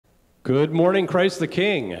Good morning, Christ the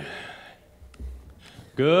King.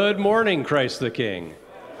 Good morning, Christ the King.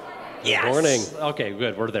 Yes. Good morning. Okay,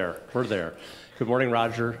 good. We're there. We're there. Good morning,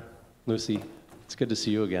 Roger, Lucy. It's good to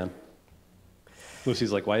see you again.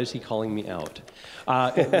 Lucy's like, why is he calling me out?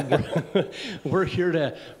 We're here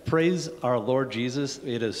to praise our Lord Jesus.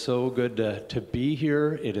 It is so good to be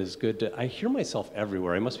here. It is good to, I hear myself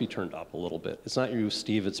everywhere. I must be turned up a little bit. It's not you,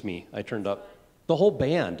 Steve, it's me. I turned up the whole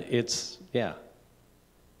band. Yeah.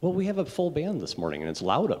 Well, we have a full band this morning, and it's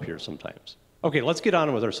loud up here sometimes. Okay, let's get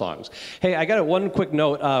on with our songs. Hey, I got one quick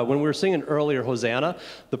note. When we were singing earlier, Hosanna,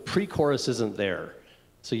 the pre-chorus isn't there.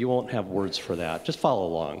 So you won't have words for that. Just follow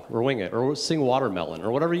along, or wing it, or sing Watermelon, or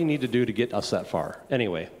whatever you need to do to get us that far.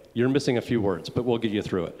 Anyway, you're missing a few words, but we'll get you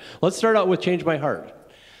through it. Let's start out with Change My Heart.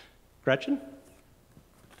 Gretchen?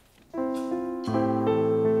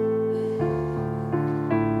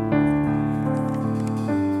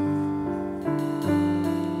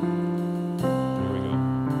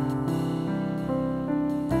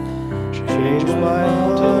 Change my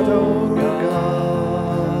heart, oh God,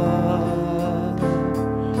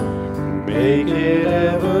 make it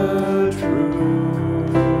ever true.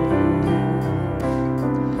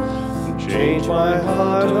 Change my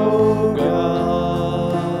heart, oh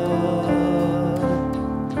God,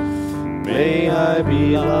 may I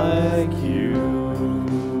be like you.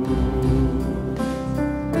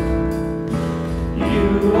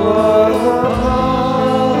 You are the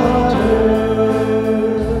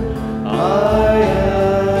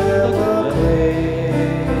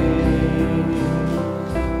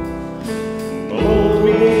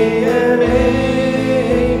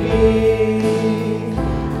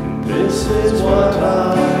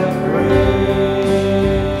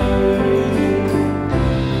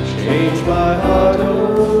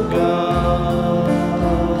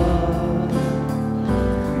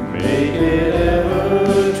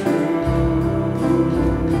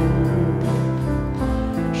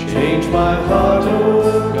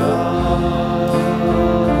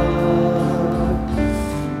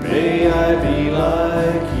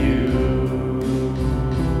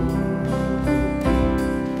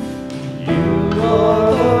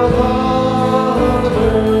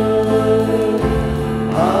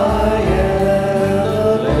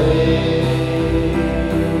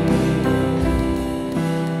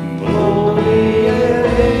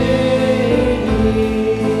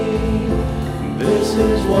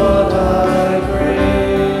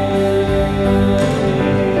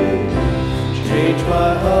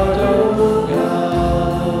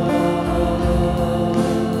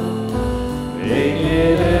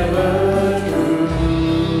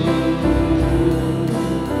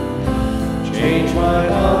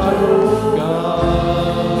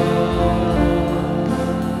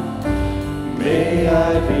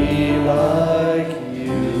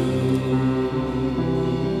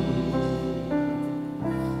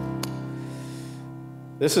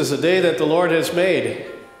This is a day that the Lord has made.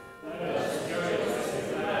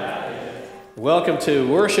 Welcome to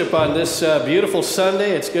worship on this beautiful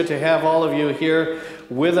Sunday. It's good to have all of you here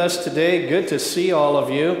with us today. Good to see all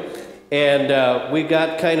of you. And we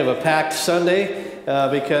got kind of a packed Sunday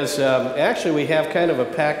because actually we have kind of a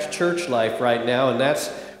packed church life right now, and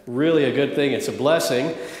that's really a good thing. It's a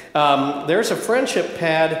blessing. There's a friendship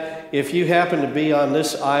pad. If you happen to be on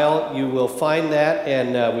this aisle, you will find that,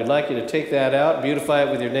 and we'd like you to take that out, beautify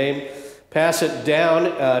it with your name, pass it down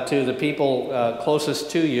to the people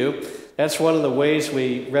closest to you. That's one of the ways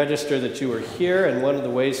we register that you are here, and one of the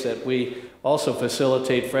ways that we also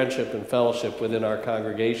facilitate friendship and fellowship within our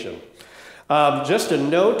congregation. Just a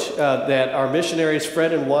note that our missionaries,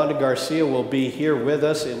 Fred and Wanda Garcia, will be here with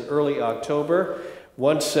us in early October.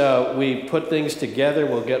 Once we put things together,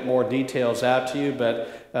 we'll get more details out to you, but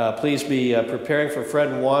please be preparing for Fred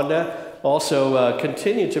and Wanda. Also,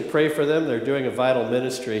 continue to pray for them. They're doing a vital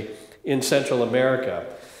ministry in Central America.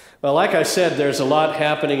 Well, like I said, there's a lot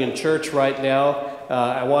happening in church right now.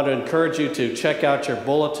 I want to encourage you to check out your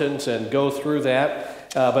bulletins and go through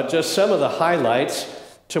that. But just some of the highlights.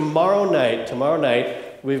 Tomorrow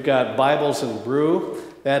night, we've got Bibles and Brew.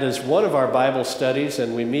 That is one of our Bible studies,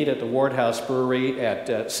 and we meet at the Ward House Brewery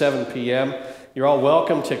at 7 p.m. You're all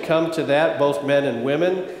welcome to come to that, both men and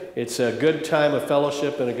women. It's a good time of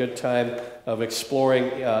fellowship and a good time of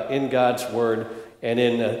exploring in God's Word and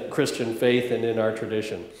in Christian faith and in our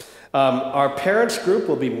tradition. Our parents group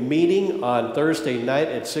will be meeting on Thursday night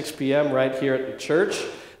at 6 p.m. right here at the church.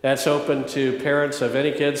 That's open to parents of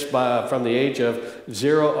any kids from the age of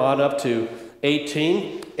 0 on up to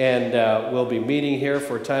 18, and we'll be meeting here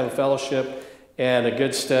for a time of fellowship and a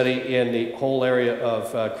good study in the whole area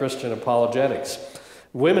of Christian apologetics.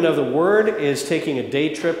 Women of the Word is taking a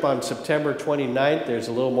day trip on September 29th. There's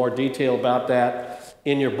a little more detail about that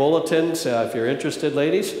in your bulletins if you're interested,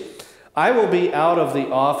 ladies. I will be out of the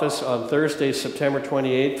office on Thursday, September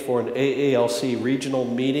 28th for an AALC regional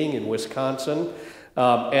meeting in Wisconsin,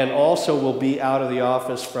 and also will be out of the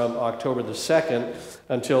office from October the 2nd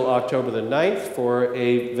until October the 9th for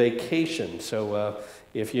a vacation. So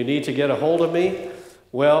if you need to get a hold of me,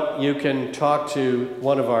 well, you can talk to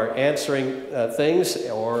one of our answering things,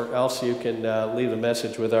 or else you can leave a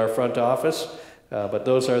message with our front office, but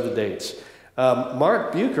those are the dates.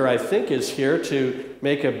 Mark Bucher, I think, is here to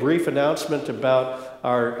make a brief announcement about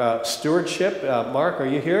our stewardship. Mark, are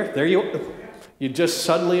you here? There you just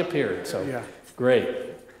suddenly appeared, so yeah.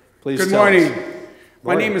 Great. Please Good tell morning. us.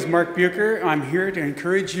 My name is Mark Bucher. I'm here to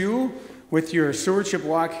encourage you with your stewardship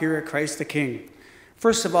walk here at Christ the King.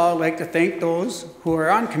 First of all, I'd like to thank those who are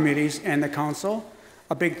on committees and the council.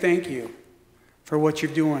 A big thank you for what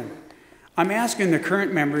you're doing. I'm asking the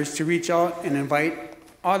current members to reach out and invite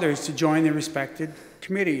others to join their respected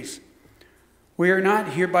committees. We are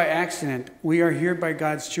not here by accident. We are here by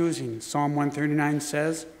God's choosing. Psalm 139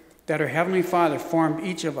 says that our Heavenly Father formed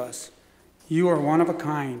each of us. You are one of a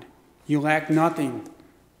kind. You lack nothing,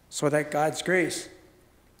 so that God's grace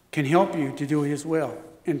can help you to do His will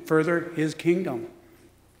and further His kingdom.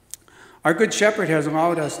 Our Good Shepherd has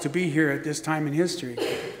allowed us to be here at this time in history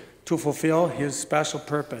to fulfill His special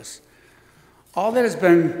purpose. All that has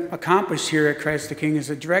been accomplished here at Christ the King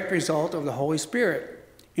is a direct result of the Holy Spirit,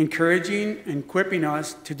 encouraging and equipping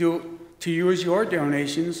us to use your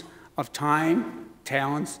donations of time,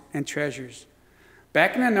 talents, and treasures.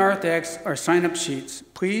 Back in the narthex are sign-up sheets.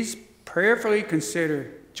 Please prayerfully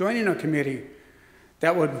consider joining a committee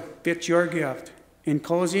that would fit your gift. In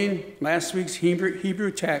closing, last week's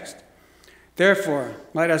Hebrew text. Therefore,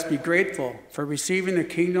 let us be grateful for receiving the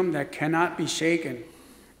kingdom that cannot be shaken,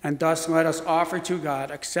 and thus let us offer to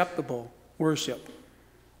God acceptable worship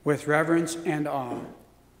with reverence and awe.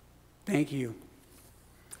 Thank you.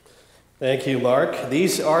 Thank you, Mark.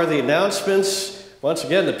 These are the announcements. Once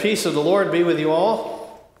again, the peace of the Lord be with you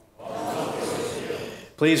all.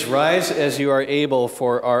 Please rise as you are able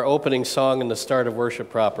for our opening song and the start of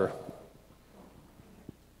worship proper.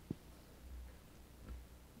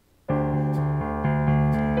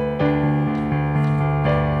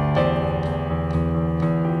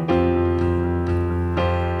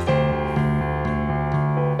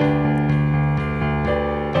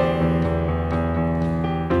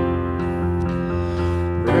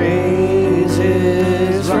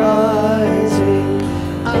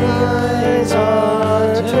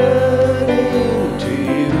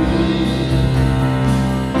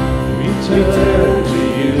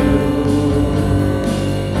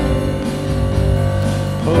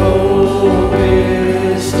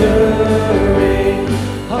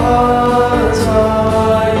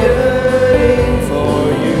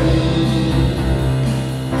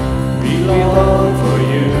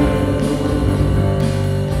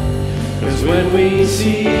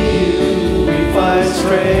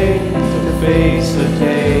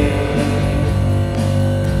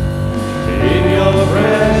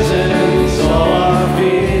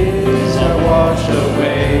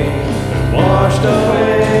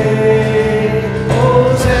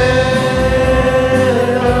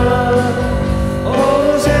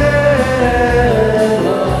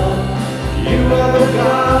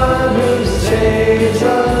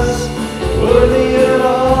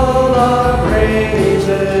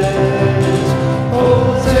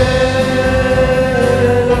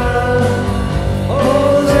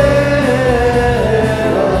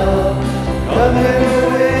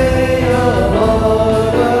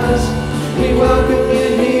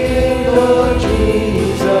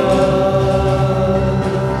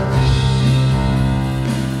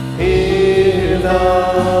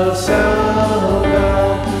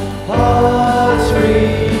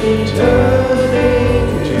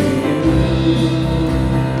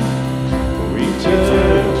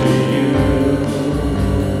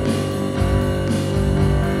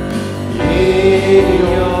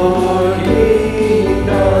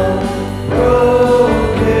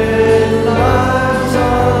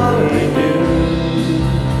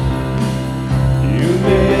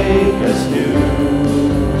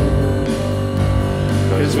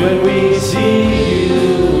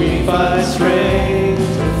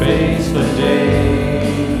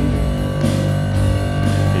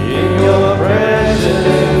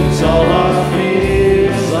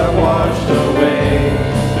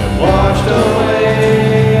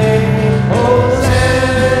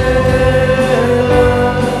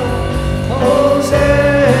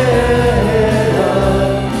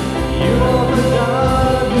 God.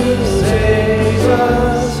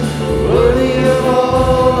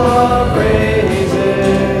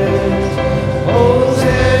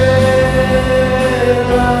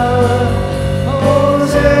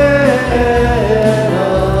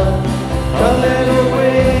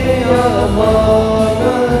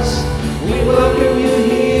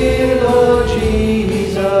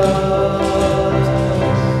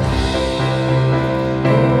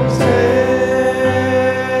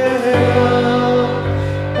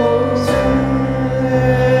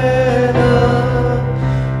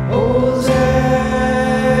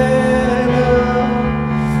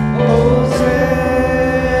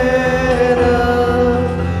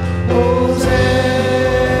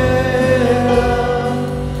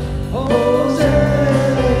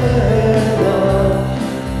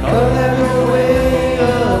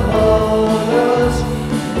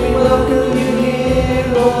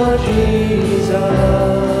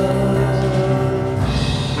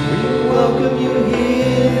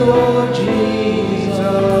 Lord Jesus.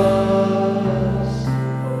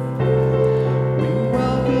 We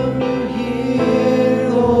welcome you here,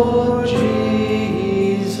 Lord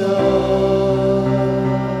Jesus.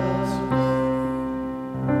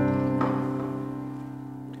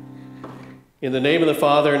 In the name of the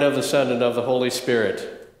Father, and of the Son, and of the Holy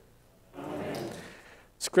Spirit. Amen.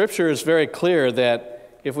 Scripture is very clear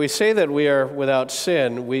that if we say that we are without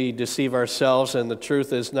sin, we deceive ourselves and the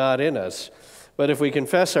truth is not in us. But if we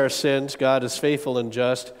confess our sins, God is faithful and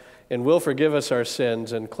just and will forgive us our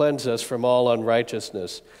sins and cleanse us from all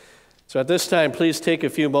unrighteousness. So at this time, please take a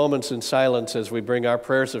few moments in silence as we bring our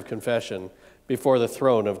prayers of confession before the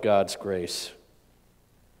throne of God's grace.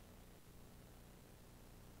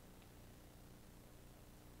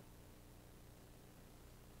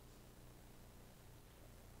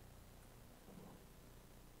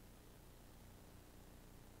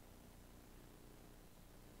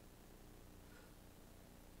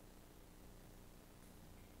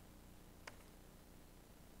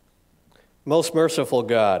 Most merciful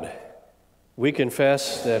God, we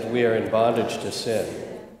confess that we are in bondage to sin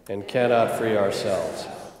and cannot free ourselves.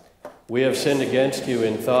 We have sinned against you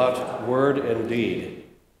in thought, word, and deed,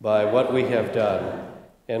 by what we have done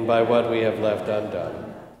and by what we have left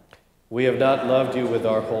undone. We have not loved you with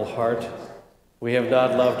our whole heart. We have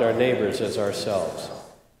not loved our neighbors as ourselves.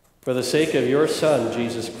 For the sake of your Son,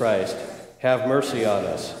 Jesus Christ, have mercy on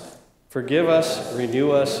us. Forgive us,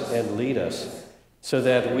 renew us, and lead us, so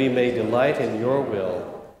that we may delight in your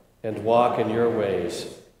will and walk in your ways,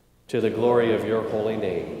 to the glory of your holy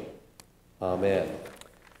name. Amen.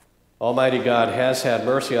 Almighty God has had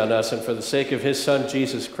mercy on us, and for the sake of his Son,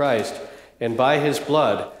 Jesus Christ, and by his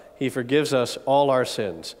blood, he forgives us all our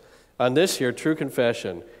sins. On this your true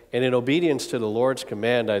confession, and in obedience to the Lord's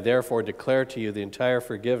command, I therefore declare to you the entire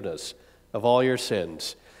forgiveness of all your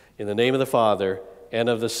sins, in the name of the Father, and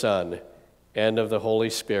of the Son, and of the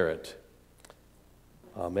Holy Spirit.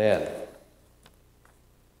 Amen.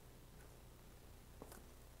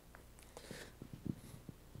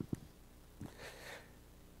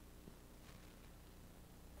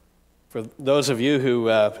 For those of you who,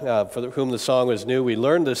 for whom the song was new, we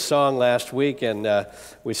learned this song last week, and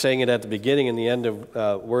we sang it at the beginning and the end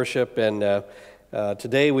of worship. And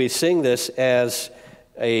today we sing this as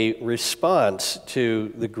a response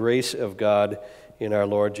to the grace of God in our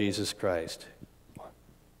Lord Jesus Christ.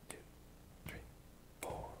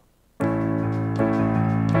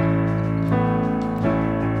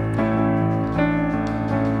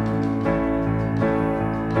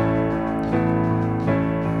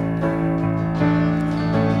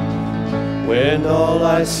 When all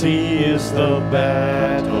I see is the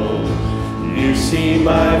battle, you see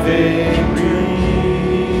my victory.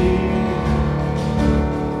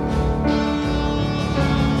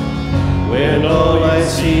 When all I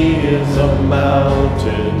see is a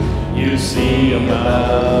mountain, you see a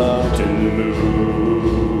mountain move.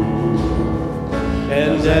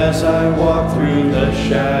 And as I walk through the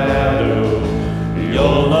shadow,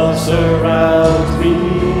 your love surrounds me.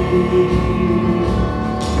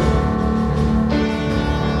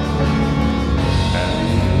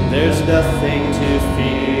 There's nothing to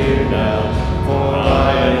fear now, for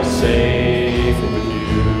I am safe with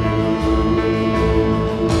you.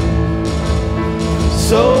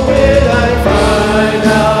 So when I find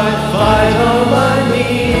I fight on my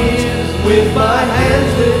knees, with my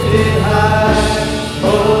hands lifted high,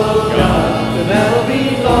 oh God, the battle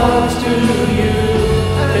belongs to you,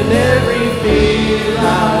 and every fear I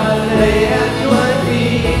lay at my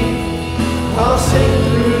feet, I'll sing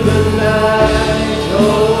through the night.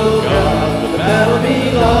 Oh God, the battle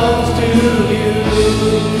belongs to you.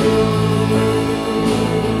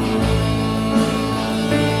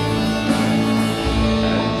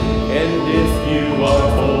 And if you are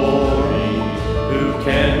for me, who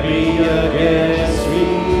can be against me?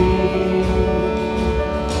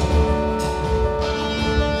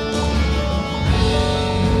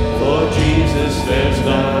 For Jesus, there's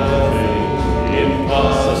nothing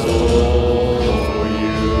impossible.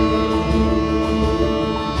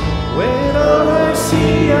 When all I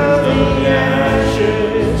see are the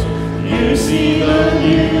ashes, you see the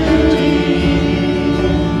beauty.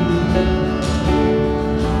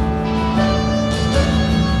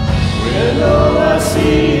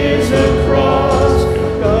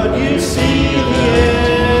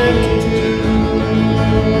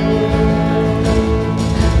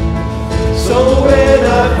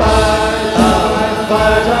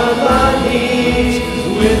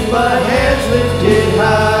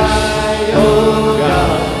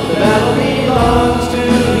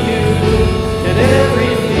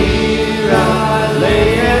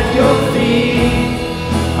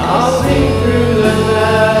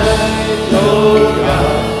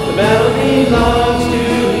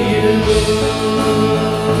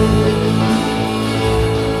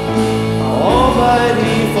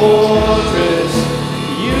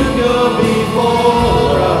 go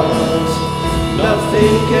before us.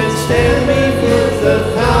 Nothing can stand against the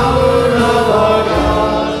power of our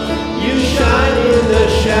God. You shine in the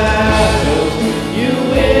shadows, you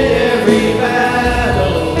win every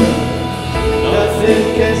battle. Nothing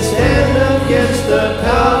can stand against the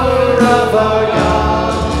power of our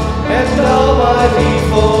God. And Almighty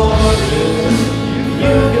fortress,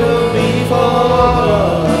 you go before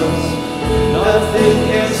us. Nothing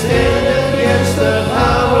can stand against the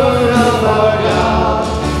power of our God.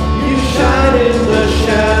 You shine in the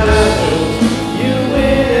shadows, you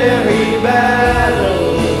win every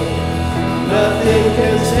battle. Nothing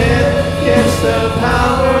can stand against the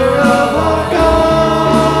power of our God.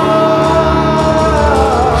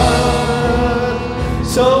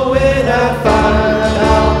 So when I fight,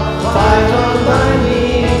 I'll fight on my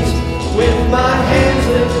knees with my hands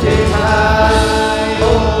lifted high.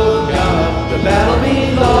 Oh God, the battle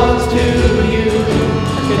belongs to you.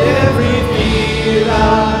 And every fear I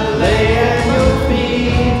lay at your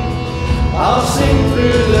feet, I'll sing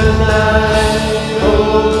through the night.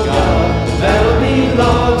 Oh God, the battle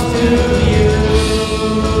belongs to you.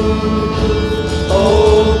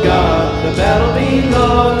 Oh God, the battle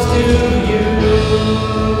belongs to you.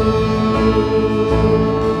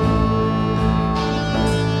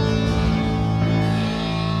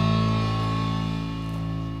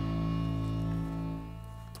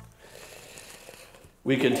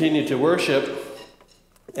 We continue to worship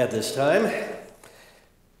at this time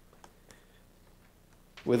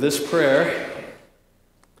with this prayer.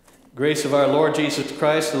 Grace of our Lord Jesus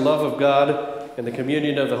Christ, the love of God, and the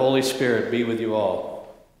communion of the Holy Spirit be with you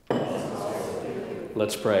all.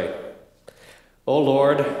 Let's pray. O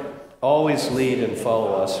Lord, always lead and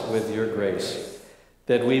follow us with your grace,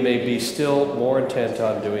 that we may be still more intent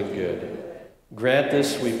on doing good. Grant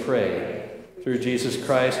this, we pray, through Jesus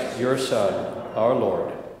Christ, your Son, our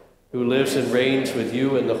Lord, who lives and reigns with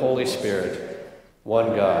you in the Holy Spirit,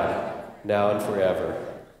 one God, now and forever.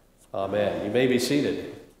 Amen. You may be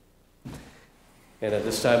seated. And at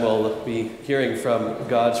this time, we'll be hearing from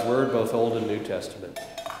God's Word, both Old and New Testament.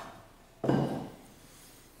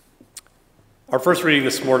 Our first reading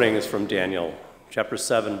this morning is from Daniel, chapter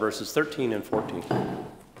 7, verses 13 and 14.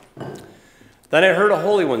 Then I heard a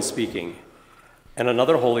holy one speaking, and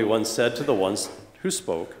another holy one said to the ones who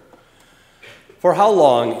spoke, "For how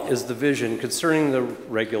long is the vision concerning the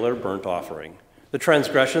regular burnt offering, the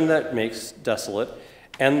transgression that makes desolate,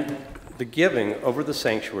 and the giving over the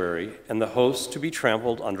sanctuary, and the host to be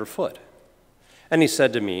trampled underfoot?" And he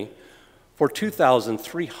said to me, "For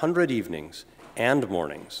 2,300 evenings and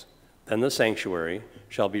mornings, then the sanctuary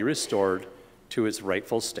shall be restored to its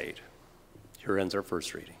rightful state." Here ends our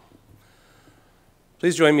first reading.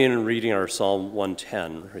 Please join me in reading our Psalm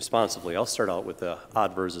 110 responsively. I'll start out with the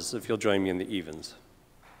odd verses if you'll join me in the evens.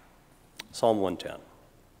 Psalm 110.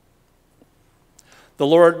 The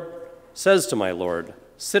Lord says to my Lord,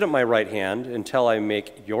 "Sit at my right hand until I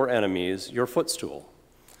make your enemies your footstool."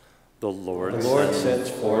 The Lord sends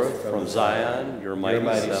forth from Zion your mighty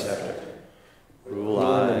scepter. Rule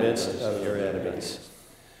in the midst of your enemies.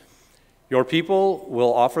 Your people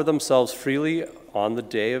will offer themselves freely on the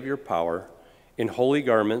day of your power, in holy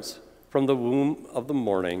garments from the womb of the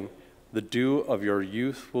morning. The dew of your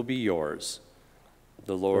youth will be yours.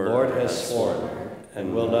 The Lord has sworn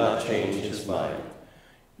and will not change his mind.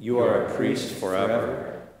 You are a priest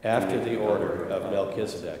forever, after the order of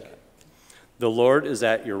Melchizedek. The Lord is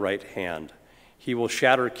at your right hand. He will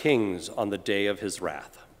shatter kings on the day of his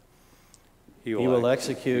wrath. He will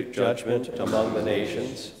execute judgment among the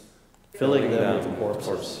nations, filling them with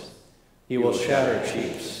corpses. He will shatter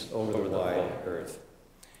chiefs over the wide earth.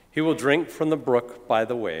 He will drink from the brook by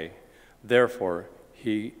the way. Therefore,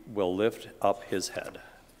 he will lift up his head.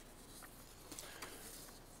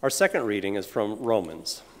 Our second reading is from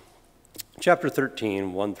Romans, chapter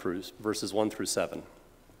 13, verses 1 through 7.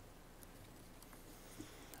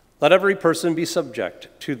 Let every person be subject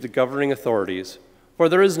to the governing authorities, for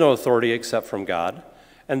there is no authority except from God,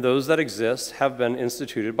 and those that exist have been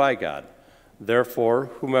instituted by God.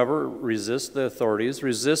 Therefore, whomever resists the authorities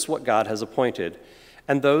resists what God has appointed,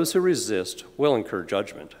 and those who resist will incur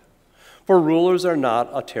judgment. For rulers are not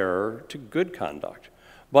a terror to good conduct,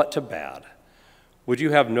 but to bad. Would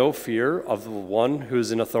you have no fear of the one who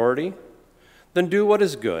is in authority? Then do what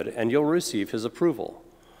is good, and you'll receive his approval,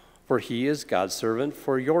 for he is God's servant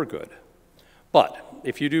for your good. But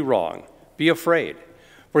if you do wrong, be afraid,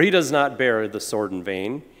 for he does not bear the sword in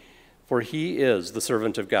vain, for he is the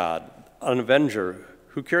servant of God, an avenger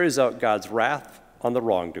who carries out God's wrath on the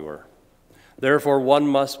wrongdoer. Therefore, one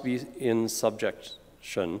must be in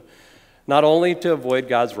subjection, not only to avoid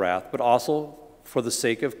God's wrath, but also for the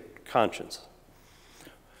sake of conscience.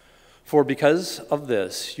 For because of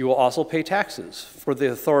this, you will also pay taxes, for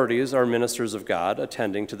the authorities are ministers of God,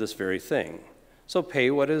 attending to this very thing. So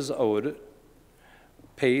pay what is owed.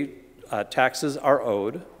 Taxes are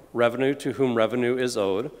owed, revenue to whom revenue is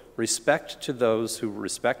owed, respect to those who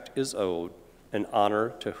respect is owed, and honor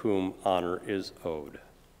to whom honor is owed.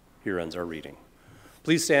 Here ends our reading.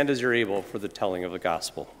 Please stand as you're able for the telling of the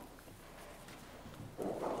gospel.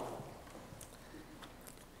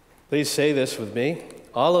 Please say this with me.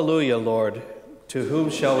 Alleluia, Lord. To whom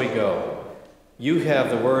shall we go? You have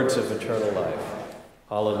the words of eternal life.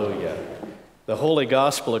 Alleluia. The Holy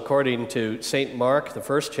Gospel according to St. Mark, the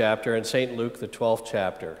 1st chapter, and St. Luke, the 12th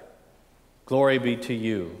chapter. Glory be to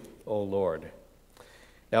you, O Lord.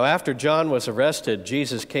 Now after John was arrested,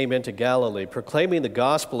 Jesus came into Galilee, proclaiming the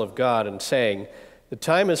gospel of God and saying, "The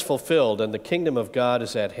time is fulfilled and the kingdom of God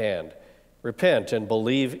is at hand. Repent and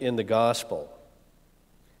believe in the gospel."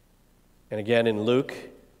 And again in Luke,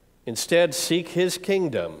 "Instead seek his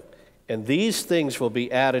kingdom, and these things will be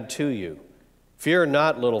added to you. Fear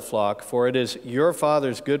not, little flock, for it is your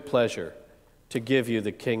Father's good pleasure to give you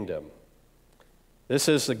the kingdom." This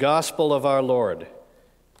is the gospel of our Lord.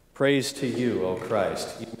 Praise to you, O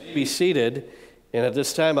Christ. You may be seated, and at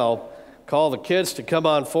this time I'll call the kids to come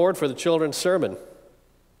on forward for the children's sermon.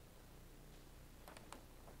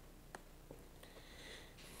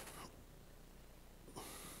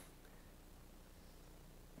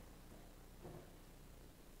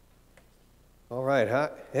 All right, huh?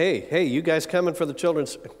 Hey, you guys coming for the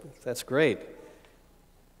children's? That's great.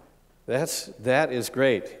 That is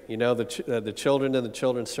great. You know, the children in the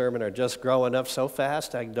children's sermon are just growing up so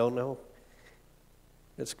fast, I don't know.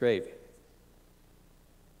 It's great.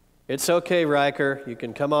 It's okay, Riker. You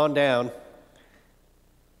can come on down.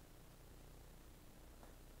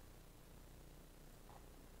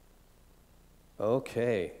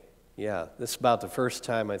 Okay. Yeah, this is about the first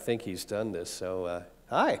time I think he's done this, so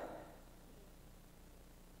hi.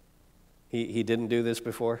 He didn't do this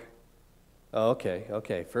before? Oh,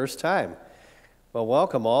 okay, first time. Well,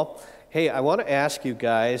 welcome all. Hey, I want to ask you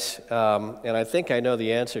guys, and I think I know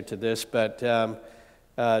the answer to this, but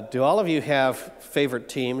do all of you have favorite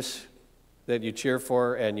teams that you cheer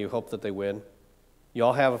for and you hope that they win? You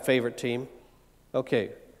all have a favorite team?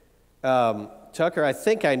 Okay. Tucker, I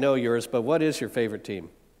think I know yours, but what is your favorite team?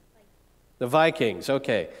 The Vikings,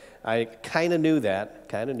 okay. I kind of knew that,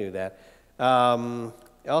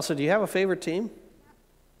 Also, do you have a favorite team?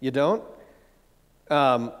 You don't?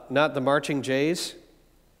 Not the Marching Jays?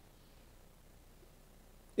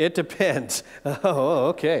 It depends. Oh,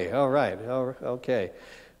 okay. All right. Okay.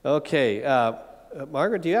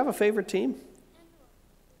 Margaret, do you have a favorite team?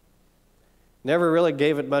 Never really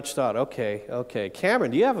gave it much thought. Okay.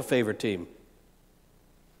 Cameron, do you have a favorite team?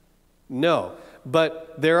 No.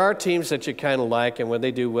 But there are teams that you kind of like, and when they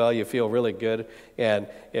do well, you feel really good. And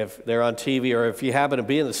if they're on TV or if you happen to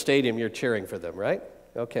be in the stadium, you're cheering for them, right?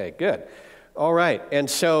 Okay, good. All right. And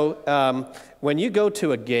so when you go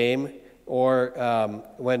to a game or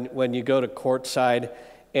when you go to courtside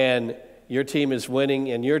and your team is winning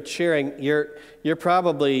and you're cheering, you're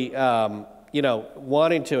probably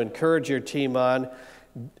wanting to encourage your team on.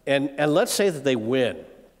 And let's say that they win,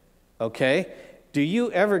 okay? Do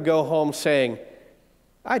you ever go home saying,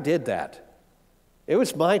 "I did that. It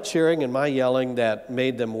was my cheering and my yelling that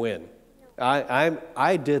made them win.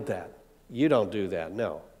 I did that." You don't do that,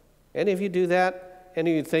 no. Any of you do that?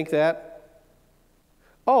 Any of you think that?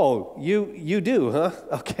 Oh, you do, huh?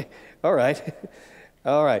 Okay, all right.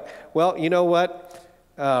 All right. Well, you know what?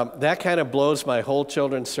 That kind of blows my whole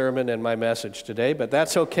children's sermon and my message today, but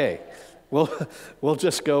that's okay. We'll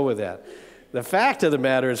just go with that. The fact of the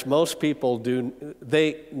matter is most people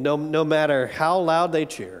no matter how loud they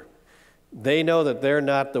cheer, they know that they're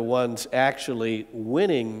not the ones actually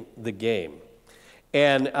winning the game.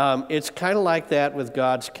 And it's kind of like that with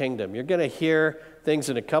God's kingdom. You're going to hear things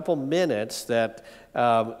in a couple minutes that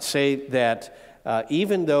say that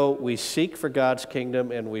even though we seek for God's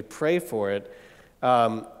kingdom and we pray for it,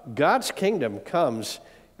 God's kingdom comes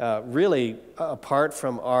really apart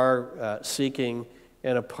from our seeking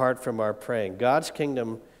and apart from our praying. God's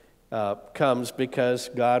kingdom comes because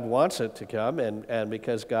God wants it to come and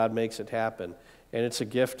because God makes it happen. And it's a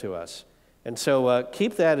gift to us. And so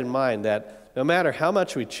keep that in mind, that no matter how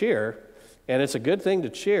much we cheer, and it's a good thing to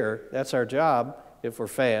cheer, that's our job if we're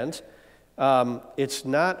fans, it's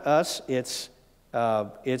not us, it's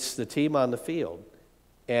the team on the field.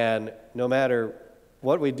 And no matter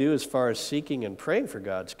what we do as far as seeking and praying for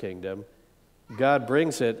God's kingdom, God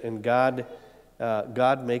brings it and God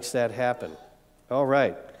makes that happen. All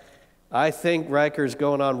right. I think Riker's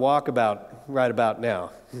going on walkabout right about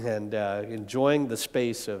now and enjoying the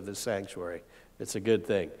space of the sanctuary. It's a good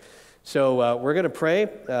thing. So we're going to pray.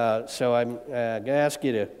 So I'm going to ask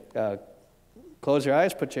you to close your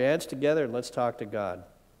eyes, put your hands together, and let's talk to God.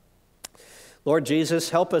 Lord Jesus,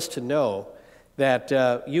 help us to know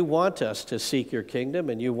that you want us to seek your kingdom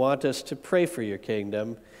and you want us to pray for your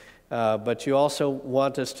kingdom, but you also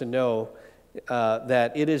want us to know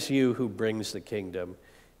that it is you who brings the kingdom.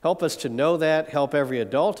 Help us to know that. Help every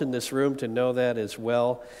adult in this room to know that as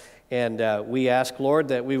well. And we ask, Lord,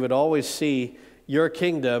 that we would always see your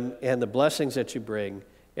kingdom and the blessings that you bring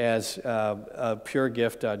as a pure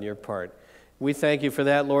gift on your part. We thank you for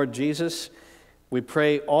that, Lord Jesus. We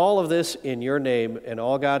pray all of this in your name, and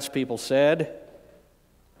all God's people said,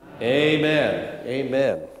 Amen.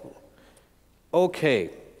 Amen. Okay,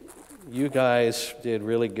 you guys did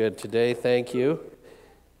really good today. Thank you.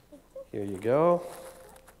 Here you go.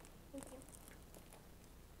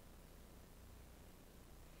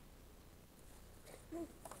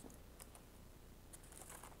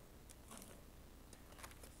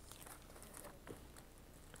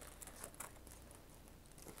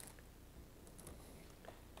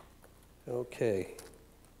 Okay,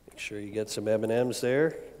 make sure you get some M&Ms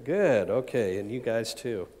there. Good, okay, and you guys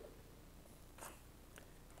too.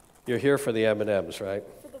 You're here for the M&Ms, right?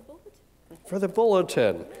 For the bulletin. For the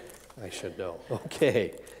bulletin. I should know.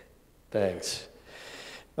 Okay, thanks.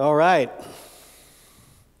 All right.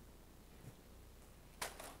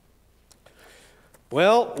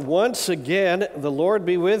 Well, once again, the Lord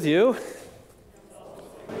be with you.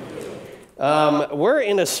 We're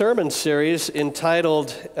in a sermon series entitled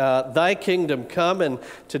Thy Kingdom Come, and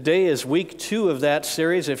today is week 2 of that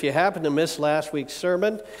series. If you happen to miss last week's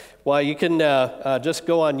sermon, well, you can just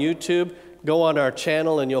go on YouTube, go on our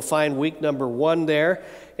channel, and you'll find week number 1 there,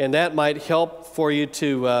 and that might help for you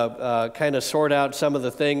to kind of sort out some of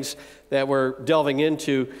the things that we're delving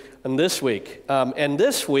into in this week. And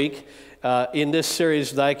this week, in this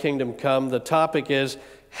series, Thy Kingdom Come, the topic is,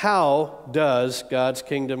 how does God's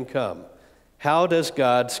kingdom come? How does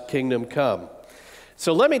God's kingdom come?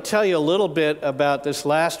 So let me tell you a little bit about this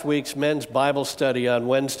last week's men's Bible study on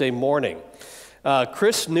Wednesday morning.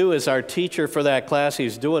 Chris New is our teacher for that class.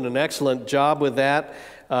 He's doing an excellent job with that.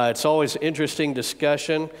 It's always interesting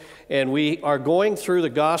discussion. And we are going through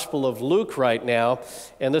the Gospel of Luke right now.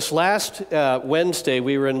 And this last Wednesday,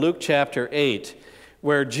 we were in Luke chapter 8,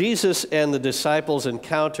 where Jesus and the disciples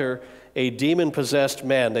encounter a demon-possessed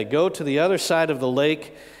man. They go to the other side of the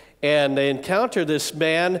lake, and they encounter this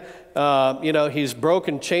man. He's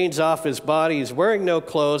broken chains off his body. He's wearing no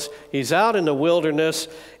clothes. He's out in the wilderness,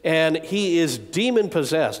 and he is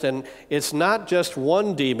demon-possessed. And it's not just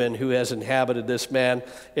one demon who has inhabited this man.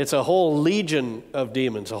 It's a whole legion of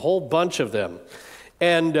demons, a whole bunch of them.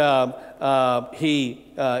 And he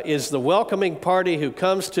is the welcoming party who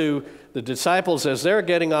comes to the disciples as they're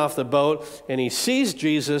getting off the boat, and he sees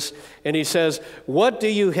Jesus, and he says, "What do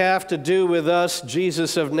you have to do with us,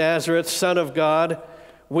 Jesus of Nazareth, Son of God?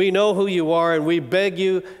 We know who you are, and we beg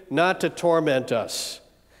you not to torment us."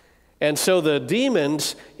 And so the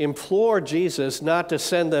demons implore Jesus not to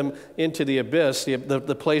send them into the abyss,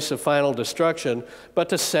 the place of final destruction, but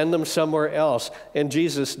to send them somewhere else. And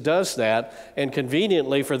Jesus does that. And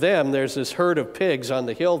conveniently for them, there's this herd of pigs on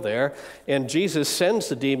the hill there. And Jesus sends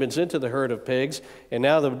the demons into the herd of pigs. And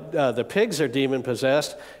now the pigs are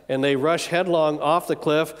demon-possessed. And they rush headlong off the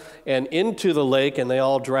cliff and into the lake, and they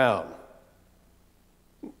all drown.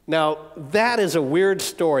 Now, that is a weird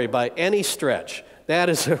story by any stretch. That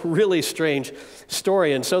is a really strange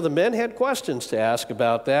story. And so the men had questions to ask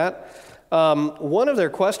about that. One of their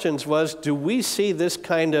questions was, do we see this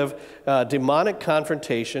kind of demonic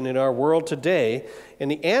confrontation in our world today? And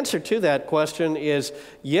the answer to that question is,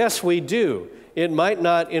 yes, we do. It might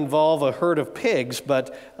not involve a herd of pigs,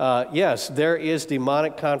 but yes, there is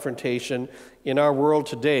demonic confrontation in our world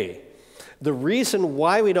today. The reason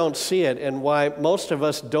why we don't see it and why most of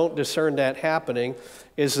us don't discern that happening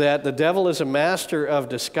is that the devil is a master of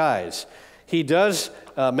disguise. He does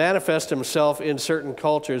manifest himself in certain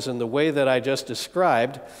cultures in the way that I just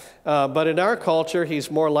described, but in our culture, he's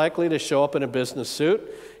more likely to show up in a business suit.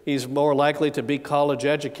 He's more likely to be college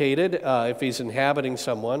educated if he's inhabiting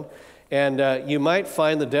someone. And you might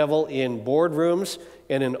find the devil in boardrooms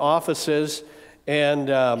and in offices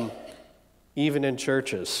and even in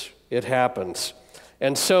churches. It happens.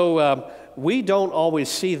 And so we don't always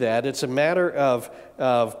see that. It's a matter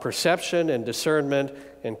of perception and discernment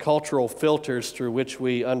and cultural filters through which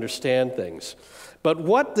we understand things. But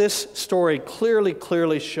what this story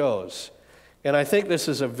clearly shows, and I think this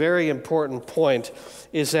is a very important point,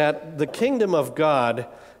 is that the kingdom of God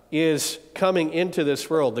is coming into this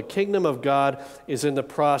world. The kingdom of God is in the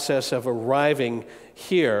process of arriving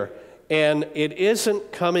here, and it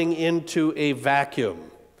isn't coming into a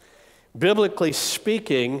vacuum. Biblically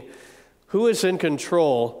speaking, who is in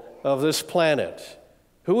control of this planet?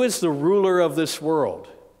 Who is the ruler of this world?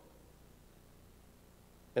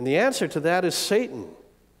 And the answer to that is Satan.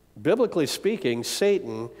 Biblically speaking,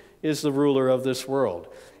 Satan is the ruler of this world.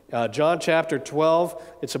 John chapter 12,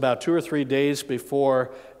 it's about 2 or 3 days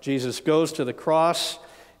before Jesus goes to the cross,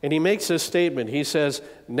 and he makes this statement. He says,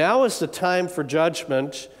 "Now is the time for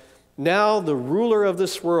judgment. Now the ruler of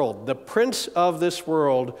this world, the prince of this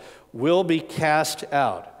world, will be cast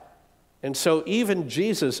out." And so even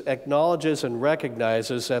Jesus acknowledges and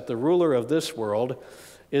recognizes that the ruler of this world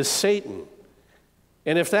is Satan.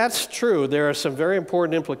 And if that's true, there are some very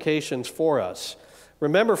important implications for us.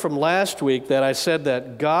 Remember from last week that I said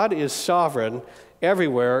that God is sovereign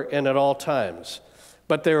everywhere and at all times.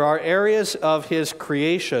 But there are areas of his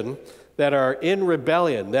creation that are in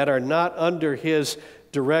rebellion, that are not under his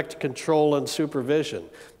direct control and supervision.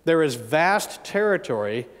 There is vast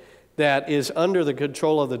territory that is under the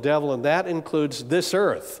control of the devil, and that includes this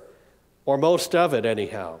earth, or most of it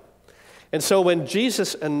anyhow. And so when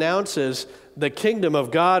Jesus announces the kingdom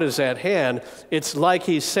of God is at hand, it's like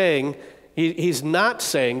he's saying, he's not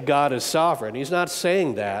saying God is sovereign. He's not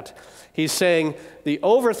saying that. He's saying the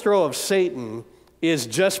overthrow of Satan is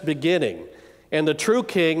just beginning, and the true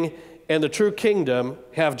king and the true kingdom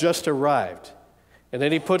have just arrived. And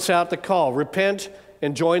then he puts out the call, repent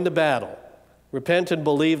and join the battle. Repent and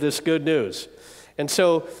believe this good news. And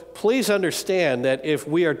so please understand that if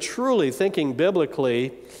we are truly thinking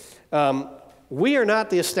biblically, we are not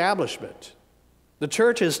the establishment. The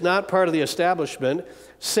church is not part of the establishment.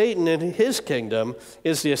 Satan and his kingdom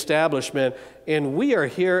is the establishment, and we are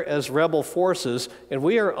here as rebel forces, and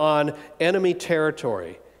we are on enemy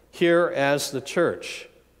territory here as the church.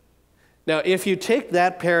 Now, if you take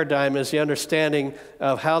that paradigm as the understanding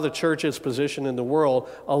of how the church is positioned in the world,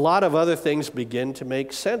 a lot of other things begin to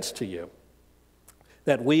make sense to you.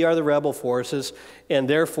 That we are the rebel forces, and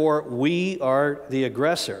therefore we are the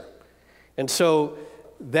aggressor. And so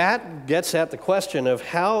that gets at the question of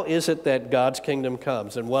how is it that God's kingdom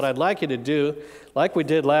comes? And what I'd like you to do, like we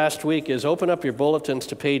did last week, is open up your bulletins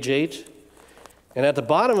to page 8. And at the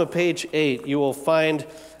bottom of page 8, you will find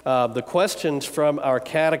the questions from our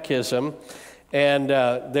catechism. And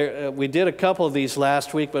we did a couple of these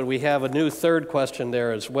last week, but we have a new third question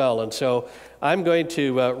there as well. And so I'm going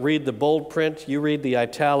to read the bold print, you read the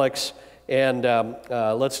italics, and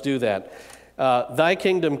let's do that. Thy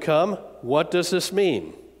kingdom come, what does this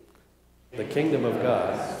mean? The kingdom of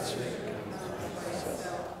God.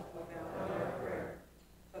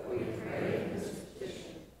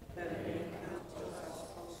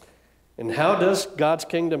 And how does God's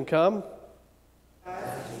kingdom come?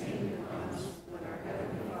 God's kingdom comes when our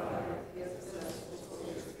Heavenly Father gives us His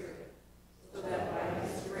Holy Spirit, so that by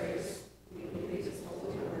His grace we believe His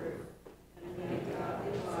holy word and lead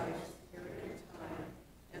godly lives here in time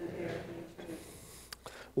and there in eternity.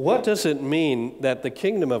 What does it mean that the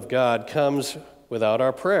kingdom of God comes without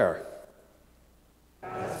our prayer?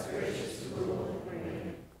 God's gracious rule and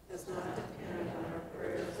reign does not depend on our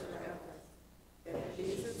prayers or efforts. If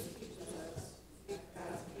Jesus teaches us to seek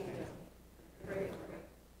God's kingdom and pray for it.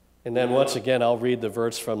 And then once again, I'll read the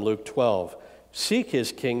verse from Luke 12. Seek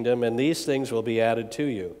his kingdom, and these things will be added to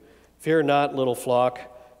you. Fear not, little flock,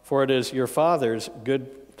 for it is your Father's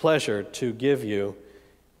good pleasure to give you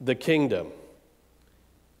the kingdom.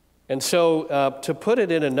 And so, to put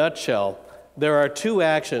it in a nutshell, there are two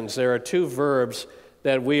actions, there are two verbs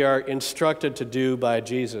that we are instructed to do by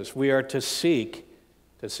Jesus. We are to seek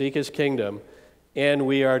his kingdom, and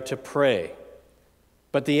we are to pray.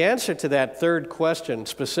 But the answer to that third question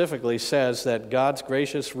specifically says that God's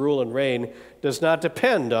gracious rule and reign does not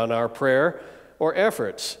depend on our prayer or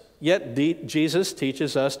efforts. Yet Jesus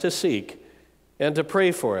teaches us to seek and to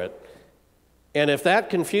pray for it. And if that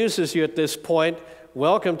confuses you at this point,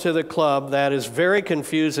 welcome to the club. That is very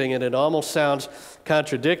confusing, and it almost sounds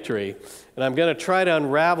contradictory. And I'm going to try to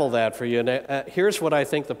unravel that for you. And here's what I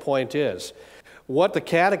think the point is. What the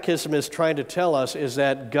Catechism is trying to tell us is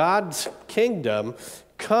that God's kingdom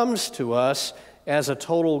comes to us as a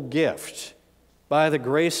total gift by the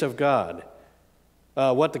grace of God.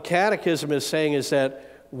 What the Catechism is saying is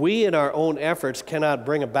that we in our own efforts cannot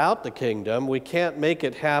bring about the kingdom. We can't make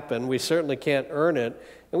it happen. We certainly can't earn it,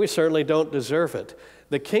 and we certainly don't deserve it.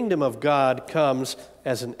 The kingdom of God comes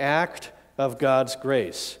as an act of God's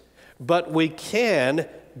grace. But we can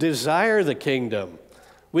desire the kingdom.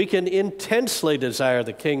 We can intensely desire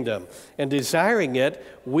the kingdom. And desiring it,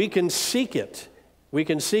 we can seek it. We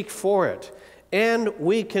can seek for it. And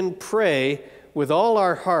we can pray with all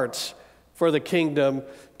our hearts for the kingdom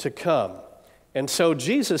to come. And so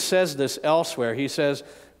Jesus says this elsewhere. He says,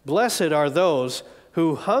 "Blessed are those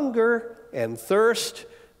who hunger and thirst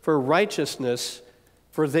for righteousness,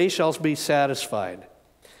 for they shall be satisfied."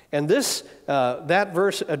 And that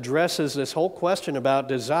verse addresses this whole question about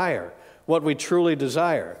desire, what we truly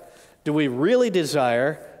desire. Do we really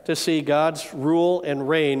desire to see God's rule and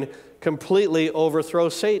reign completely overthrow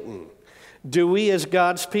Satan? Do we as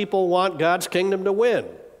God's people want God's kingdom to win?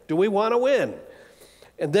 Do we want to win?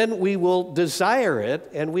 And then we will desire it,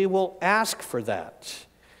 and we will ask for that.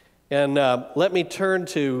 And let me turn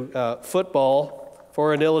to football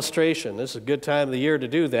for an illustration. This is a good time of the year to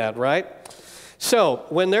do that, right? So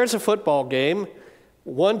when there's a football game,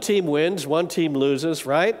 one team wins, one team loses,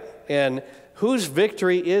 right? And whose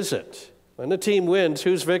victory is it? When the team wins,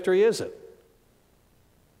 whose victory is it?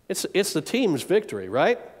 It's the team's victory,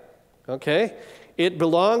 right? Okay? It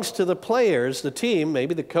belongs to the players, the team,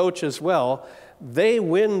 maybe the coach as well. They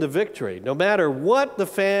win the victory. No matter what the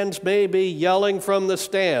fans may be yelling from the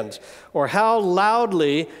stands or how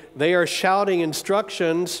loudly they are shouting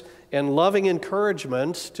instructions and loving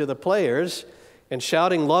encouragement to the players and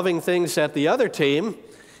shouting loving things at the other team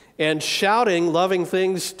and shouting loving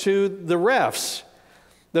things to the refs.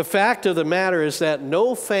 The fact of the matter is that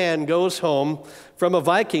no fan goes home from a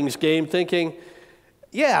Vikings game thinking,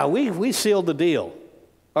 yeah, we sealed the deal.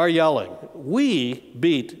 Are yelling, we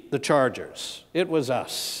beat the Chargers. It was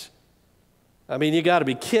us. I mean, you got to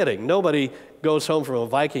be kidding. Nobody goes home from a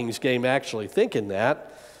Vikings game actually thinking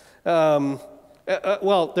that.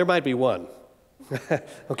 Well, there might be one.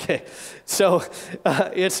 Okay, so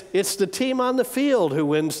it's the team on the field who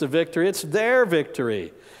wins the victory. It's their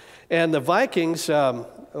victory. And the Vikings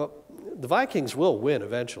will win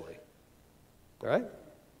eventually. All right?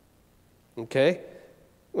 Okay?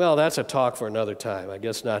 Well, that's a talk for another time. I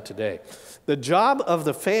guess not today. The job of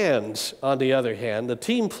the fans, on the other hand, the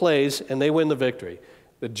team plays and they win the victory.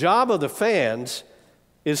 The job of the fans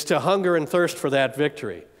is to hunger and thirst for that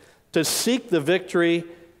victory, to seek the victory,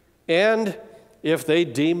 and if they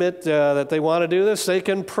deem it that they want to do this, they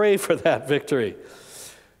can pray for that victory.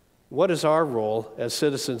 What is our role as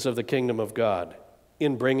citizens of the kingdom of God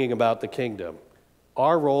in bringing about the kingdom?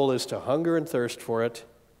 Our role is to hunger and thirst for it,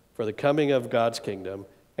 for the coming of God's kingdom,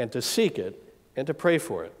 and to seek it and to pray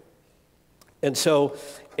for it. And so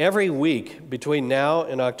every week between now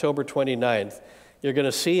and October 29th, you're going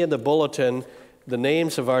to see in the bulletin the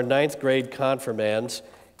names of our 9th grade confirmands.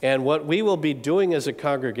 And what we will be doing as a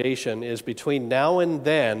congregation is between now and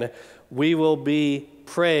then, we will be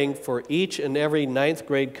praying for each and every 9th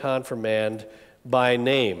grade confirmand by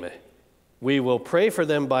name. We will pray for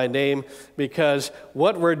them by name because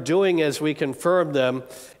what we're doing as we confirm them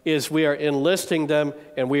is we are enlisting them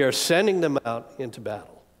and we are sending them out into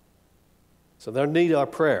battle. So they'll need our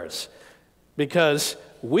prayers because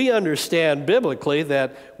we understand biblically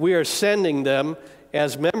that we are sending them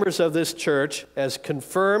as members of this church, as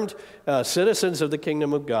confirmed citizens of the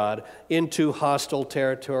kingdom of God, into hostile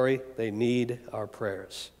territory. They need our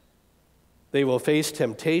prayers. They will face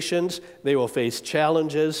temptations. They will face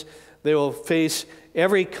challenges. They will face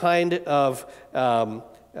every kind of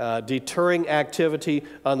deterring activity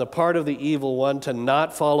on the part of the evil one to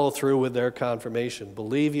not follow through with their confirmation.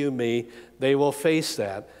 Believe you me, they will face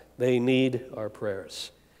that. They need our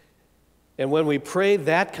prayers. And when we pray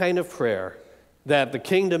that kind of prayer, that the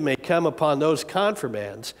kingdom may come upon those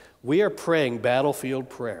confirmands, we are praying battlefield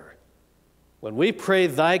prayer. When we pray,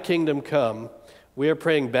 thy kingdom come, we are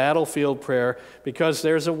praying battlefield prayer because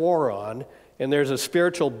there's a war on, and there's a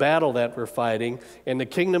spiritual battle that we're fighting, and the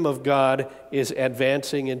kingdom of God is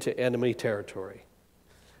advancing into enemy territory.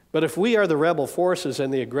 But if we are the rebel forces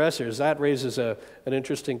and the aggressors, that raises an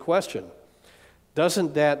interesting question.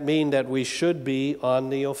 Doesn't that mean that we should be on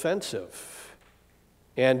the offensive?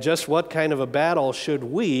 And just what kind of a battle should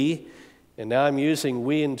we, and now I'm using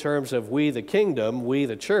we in terms of we the kingdom, we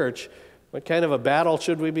the church, what kind of a battle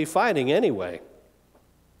should we be fighting anyway?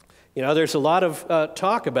 You know, there's a lot of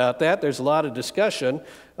talk about that. There's a lot of discussion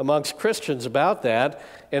amongst Christians about that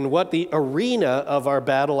and what the arena of our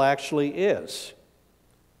battle actually is.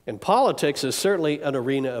 And politics is certainly an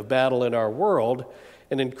arena of battle in our world,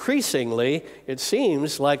 and increasingly it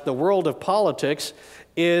seems like the world of politics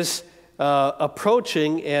is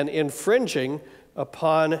approaching and infringing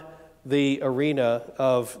upon the arena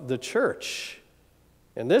of the church.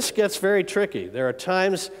 And this gets very tricky. There are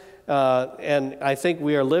times, and I think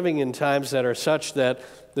we are living in times that are such that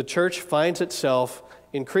the church finds itself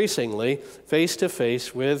increasingly face to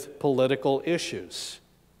face with political issues.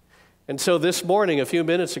 And so this morning, a few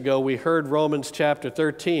minutes ago, we heard Romans chapter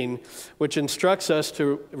 13, which instructs us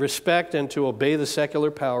to respect and to obey the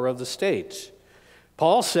secular power of the state.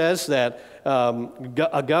 Paul says that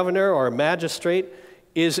a governor or a magistrate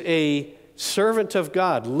is a servant of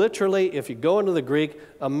God. Literally, if you go into the Greek,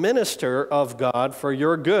 a minister of God for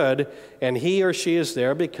your good, and he or she is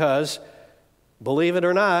there because, believe it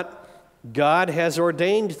or not, God has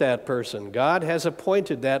ordained that person. God has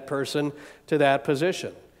appointed that person to that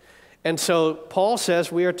position. And so Paul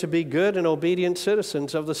says we are to be good and obedient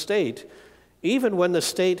citizens of the state, even when the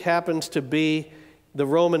state happens to be the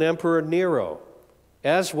Roman Emperor Nero,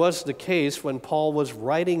 as was the case when Paul was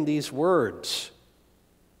writing these words.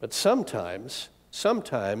 But sometimes,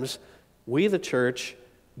 we, the church,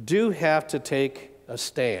 do have to take a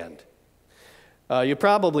stand. You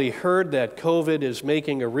probably heard that COVID is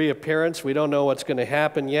making a reappearance. We don't know what's going to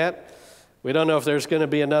happen yet. We don't know if there's going to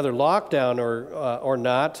be another lockdown or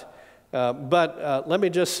not. But let me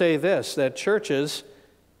just say this, that churches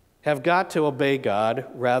have got to obey God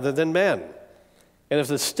rather than men. And if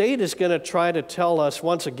the state is going to try to tell us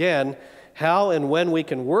once again how and when we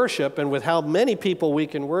can worship and with how many people we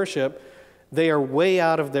can worship, they are way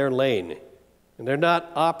out of their lane. And they're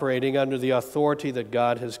not operating under the authority that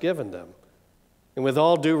God has given them. And with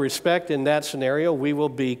all due respect, in that scenario, we will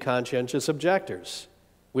be conscientious objectors.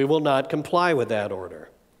 We will not comply with that order.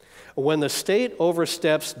 When the state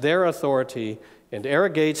oversteps their authority and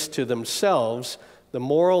arrogates to themselves the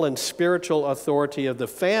moral and spiritual authority of the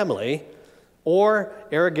family, or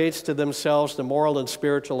arrogates to themselves the moral and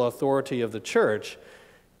spiritual authority of the church,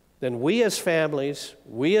 then we as families,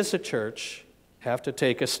 we as a church, have to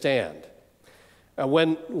take a stand.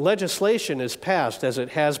 When legislation is passed, as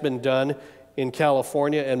it has been done in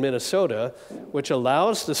California and Minnesota, which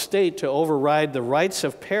allows the state to override the rights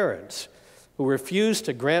of parents who refuse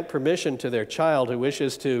to grant permission to their child who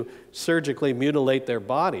wishes to surgically mutilate their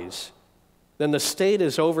bodies, then the state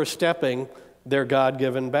is overstepping their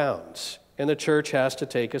God-given bounds, and the church has to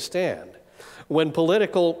take a stand. When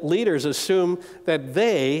political leaders assume that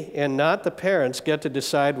they and not the parents get to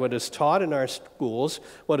decide what is taught in our schools,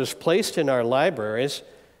 what is placed in our libraries,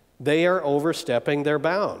 they are overstepping their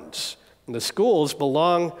bounds. And the schools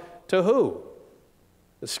belong to who?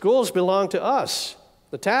 The schools belong to us,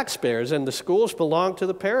 the taxpayers, and the schools belong to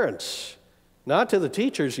the parents, not to the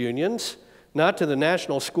teachers' unions, not to the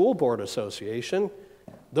National School Board Association.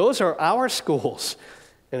 Those are our schools.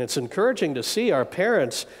 And it's encouraging to see our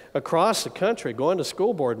parents across the country going to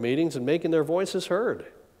school board meetings and making their voices heard.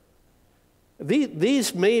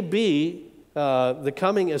 These may be the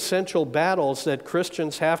coming essential battles that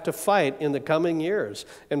Christians have to fight in the coming years.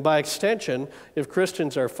 And by extension, if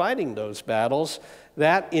Christians are fighting those battles,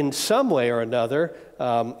 that in some way or another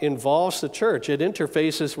involves the church. It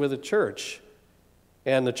interfaces with the church.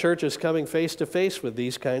 And the church is coming face to face with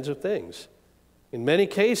these kinds of things. In many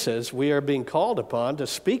cases, we are being called upon to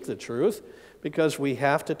speak the truth because we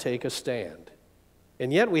have to take a stand.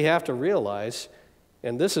 And yet we have to realize,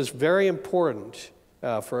 and this is very important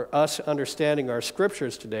for us understanding our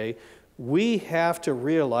scriptures today, we have to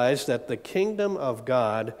realize that the kingdom of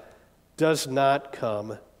God does not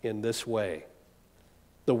come in this way.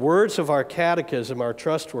 The words of our catechism are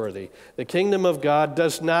trustworthy. The kingdom of God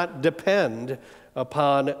does not depend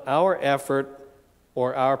upon our effort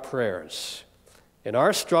or our prayers. And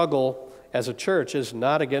our struggle as a church is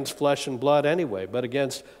not against flesh and blood anyway, but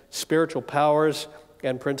against spiritual powers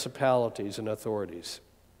and principalities and authorities.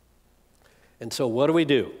 And so what do we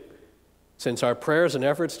do? Since our prayers and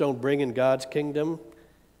efforts don't bring in God's kingdom,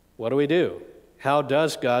 what do we do? How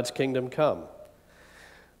does God's kingdom come?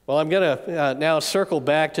 Well, I'm going to now circle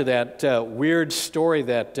back to that weird story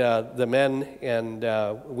that the men and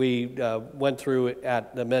we went through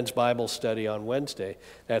at the men's Bible study on Wednesday,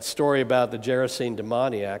 that story about the Gerasene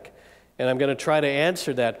demoniac, and I'm going to try to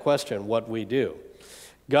answer that question, what we do.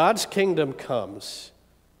 God's kingdom comes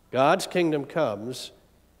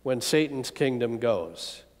when Satan's kingdom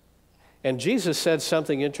goes. And Jesus said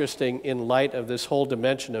something interesting in light of this whole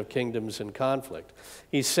dimension of kingdoms and conflict.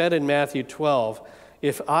 He said in Matthew 12,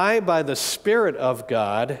 if I by the Spirit of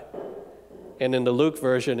God, and in the Luke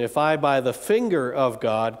version, if I by the finger of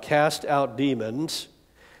God cast out demons,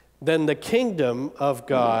 then the kingdom of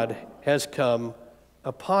God has come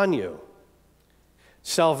upon you.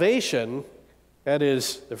 Salvation, that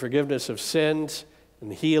is the forgiveness of sins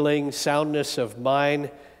and healing, soundness of mind,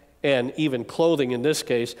 and even clothing in this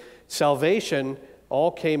case, salvation all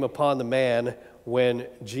came upon the man when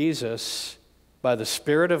Jesus, by the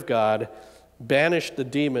Spirit of God, banished the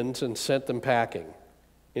demons and sent them packing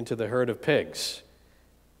into the herd of pigs.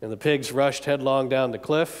 And the pigs rushed headlong down the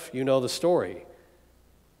cliff. You know the story.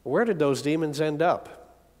 Where did those demons end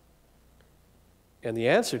up? And the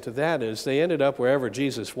answer to that is they ended up wherever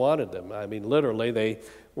Jesus wanted them. I mean, literally, they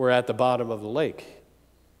were at the bottom of the lake.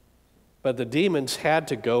 But the demons had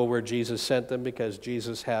to go where Jesus sent them because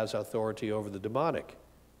Jesus has authority over the demonic.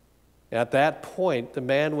 At that point, the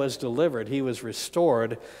man was delivered. He was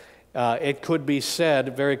restored. It could be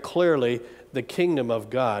said very clearly, the kingdom of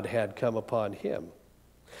God had come upon him.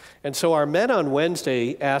 And so our men on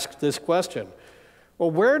Wednesday asked this question.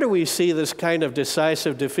 Well, where do we see this kind of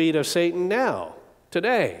decisive defeat of Satan now,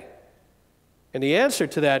 today? And the answer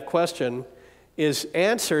to that question is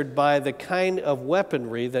answered by the kind of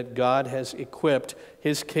weaponry that God has equipped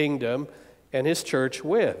his kingdom and his church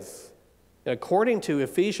with. According to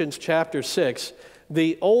Ephesians chapter 6,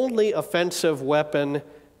 the only offensive weapon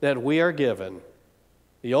that we are given,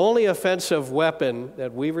 the only offensive weapon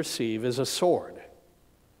that we receive is a sword.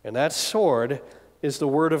 And that sword is the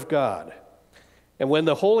Word of God. And when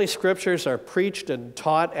the Holy Scriptures are preached and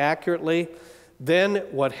taught accurately, then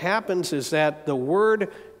what happens is that the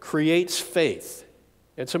Word creates faith.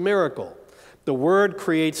 It's a miracle. The Word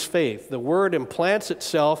creates faith. The Word implants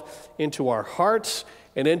itself into our hearts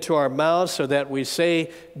and into our mouths so that we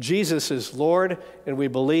say Jesus is Lord, and we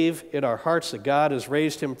believe in our hearts that God has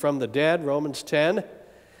raised him from the dead, Romans 10.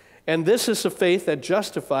 And this is the faith that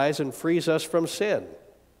justifies and frees us from sin.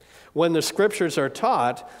 When the Scriptures are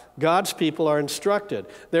taught, God's people are instructed.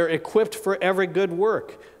 They're equipped for every good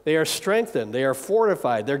work. They are strengthened. They are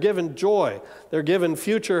fortified. They're given joy. They're given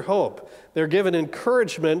future hope. They're given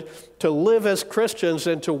encouragement to live as Christians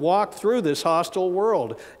and to walk through this hostile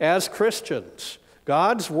world as Christians.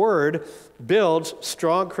 God's Word builds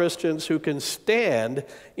strong Christians who can stand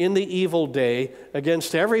in the evil day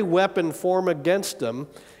against every weapon formed against them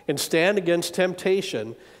and stand against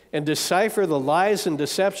temptation and decipher the lies and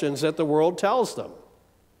deceptions that the world tells them.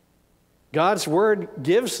 God's Word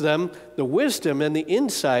gives them the wisdom and the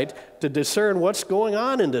insight to discern what's going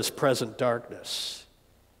on in this present darkness.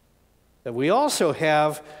 And we also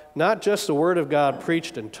have not just the Word of God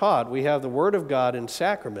preached and taught, we have the Word of God in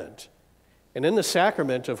sacrament. And in the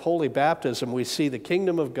sacrament of holy baptism, we see the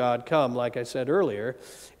kingdom of God come, like I said earlier,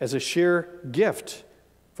 as a sheer gift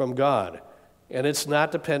from God. And it's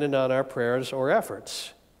not dependent on our prayers or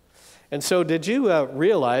efforts. And so did you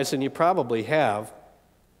realize, and you probably have,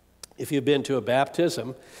 if you've been to a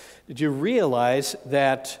baptism, did you realize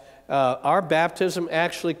that our baptism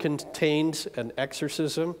actually contains an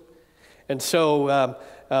exorcism? And so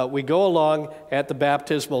we go along at the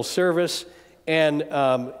baptismal service, and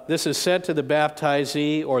this is said to the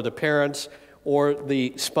baptizee or the parents or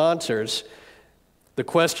the sponsors. The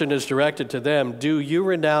question is directed to them, do you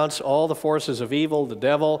renounce all the forces of evil, the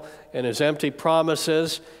devil, and his empty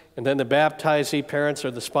promises? And then the baptizee parents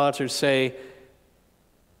or the sponsors say,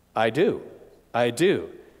 I do. I do.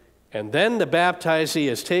 And then the baptizee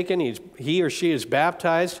is taken, he or she is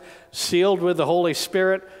baptized, sealed with the Holy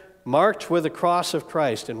Spirit, marked with the cross of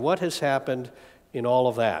Christ. And what has happened in all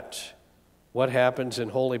of that? What happens in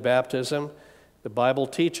holy baptism? The Bible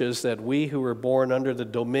teaches that we who were born under the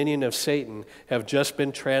dominion of Satan have just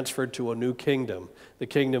been transferred to a new kingdom, the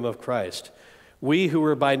kingdom of Christ. We who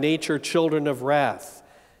were by nature children of wrath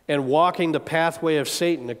and walking the pathway of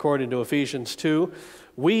Satan, according to Ephesians 2,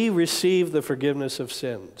 we receive the forgiveness of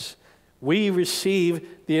sins. We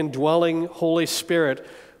receive the indwelling Holy Spirit.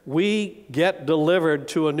 We get delivered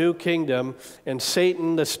to a new kingdom, and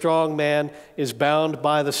Satan, the strong man, is bound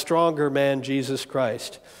by the stronger man, Jesus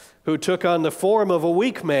Christ, who took on the form of a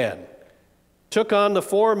weak man, took on the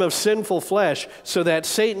form of sinful flesh, so that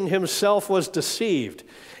Satan himself was deceived.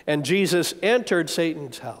 And Jesus entered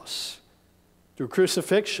Satan's house through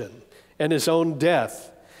crucifixion and his own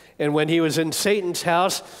death. And when he was in Satan's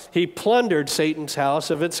house, he plundered Satan's house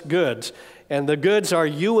of its goods. And the goods are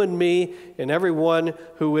you and me and everyone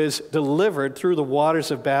who is delivered through the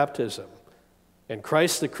waters of baptism. And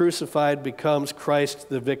Christ the crucified becomes Christ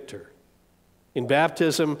the victor. In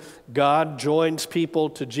baptism, God joins people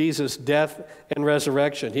to Jesus' death and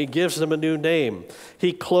resurrection. He gives them a new name.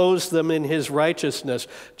 He clothes them in his righteousness,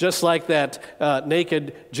 just like that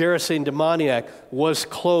naked Gerasene demoniac was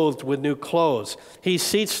clothed with new clothes. He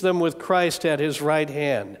seats them with Christ at his right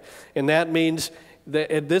hand. And that means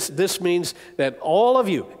that this means that all of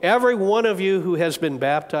you, every one of you who has been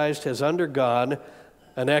baptized has undergone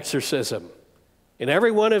an exorcism. And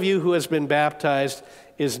every one of you who has been baptized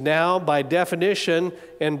is now, by definition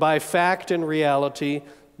and by fact and reality,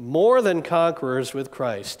 more than conquerors with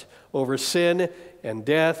Christ over sin and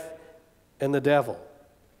death and the devil.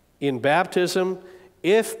 In baptism,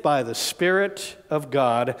 if by the Spirit of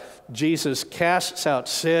God Jesus casts out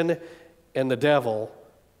sin and the devil,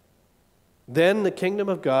 then the kingdom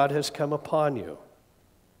of God has come upon you.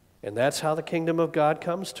 And that's how the kingdom of God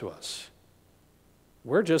comes to us.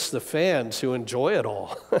 We're just the fans who enjoy it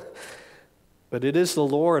all. But it is the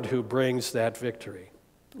Lord who brings that victory.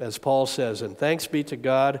 As Paul says, and thanks be to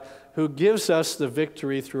God who gives us the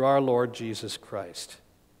victory through our Lord Jesus Christ.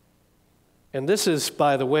 And this is,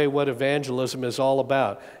 by the way, what evangelism is all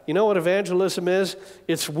about. You know what evangelism is?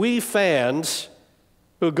 It's we fans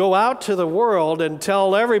who go out to the world and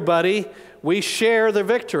tell everybody we share the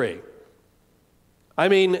victory. I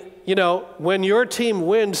mean, you know, when your team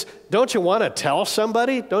wins, don't you want to tell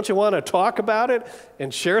somebody? Don't you want to talk about it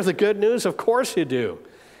and share the good news? Of course you do.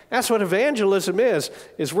 That's what evangelism is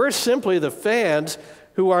we're simply the fans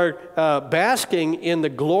who are basking in the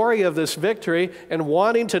glory of this victory and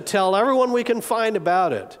wanting to tell everyone we can find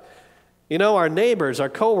about it. You know, our neighbors, our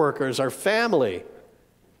coworkers, our family,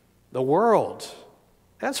 the world.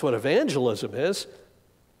 That's what evangelism is.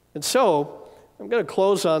 And so, I'm going to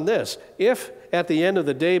close on this. If at the end of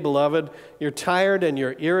the day, beloved, you're tired and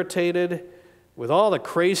you're irritated with all the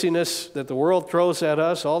craziness that the world throws at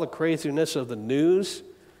us, all the craziness of the news,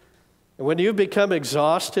 and when you become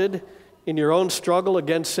exhausted in your own struggle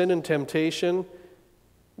against sin and temptation,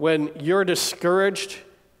 when you're discouraged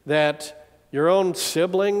that your own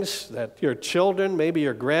siblings, that your children, maybe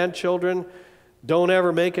your grandchildren, don't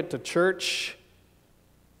ever make it to church,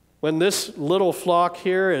 when this little flock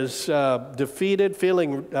here is defeated,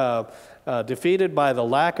 feeling defeated by the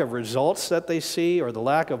lack of results that they see or the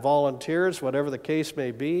lack of volunteers, whatever the case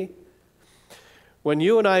may be, when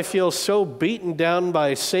you and I feel so beaten down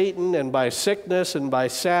by Satan and by sickness and by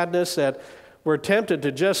sadness that we're tempted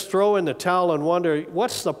to just throw in the towel and wonder,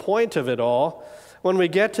 what's the point of it all? When we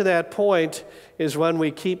get to that point is when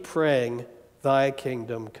we keep praying, thy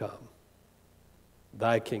kingdom come.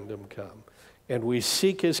 Thy kingdom come. And we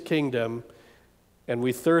seek his kingdom and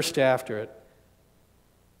we thirst after it.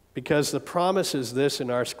 Because the promise is this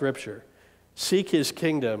in our scripture: seek his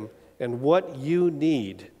kingdom, and what you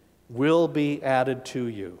need will be added to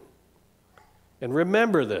you. And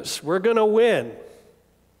remember this, we're going to win.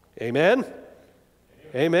 Amen?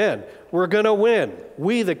 Amen. We're going to win.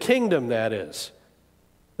 We, the kingdom, that is.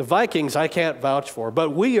 The Vikings I can't vouch for,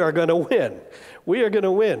 but we are going to win. We are going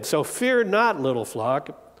to win. So fear not, little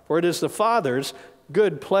flock, for it is the Father's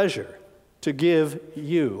good pleasure to give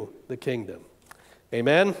you the kingdom.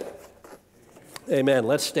 Amen? Amen.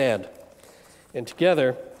 Let's stand. And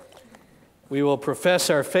together, we will profess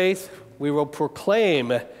our faith. We will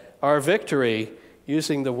proclaim our victory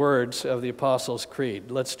using the words of the Apostles'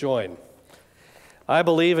 Creed. Let's join. I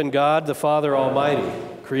believe in God, the Father Almighty,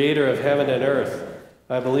 creator of heaven and earth.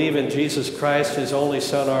 I believe in Jesus Christ, his only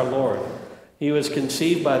Son, our Lord. He was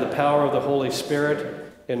conceived by the power of the Holy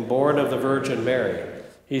Spirit and born of the Virgin Mary.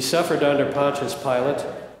 He suffered under Pontius Pilate,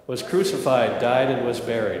 was crucified, died, and was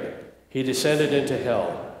buried. He descended into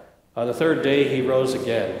hell. On the third day he rose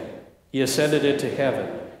again. He ascended into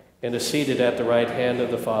heaven and is seated at the right hand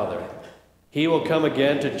of the Father. He will come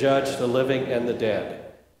again to judge the living and the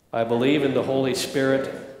dead. I believe in the Holy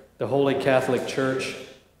Spirit, the Holy Catholic Church,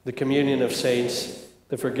 the communion of saints,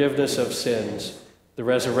 the forgiveness of sins, the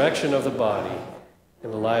resurrection of the body,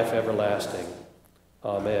 and the life everlasting.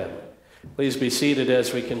 Amen. Please be seated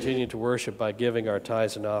as we continue to worship by giving our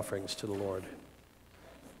tithes and offerings to the Lord.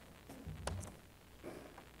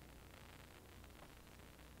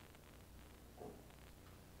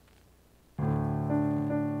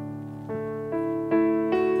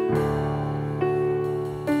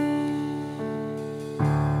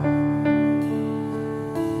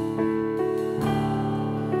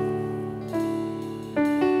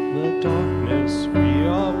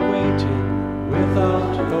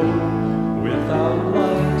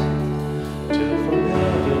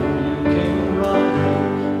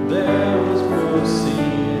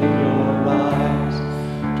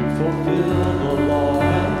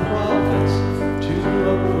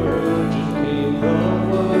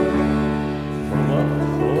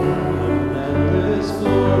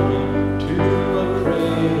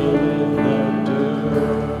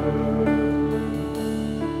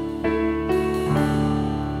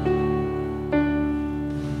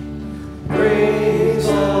 Praise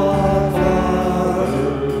our Father.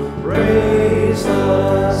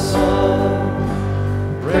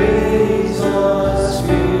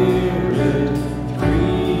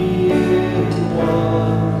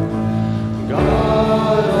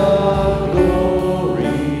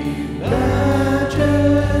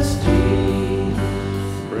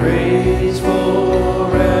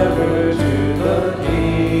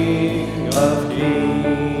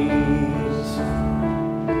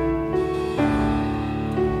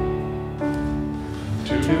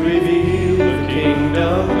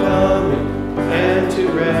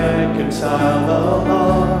 reconcile the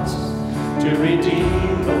lost, to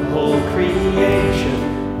redeem the whole creation.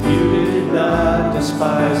 You did not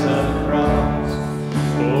despise the cross,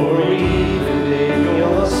 for even in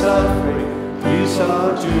your suffering, you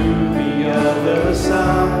saw to the other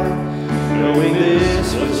side. Knowing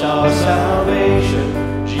this was our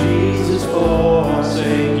salvation, Jesus, for our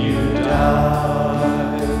sake you died.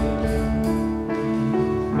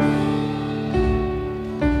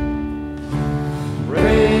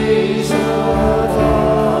 Praise the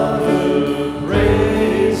Father,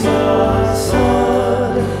 praise the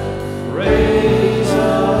Son, praise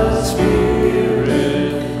the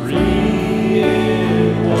Spirit, three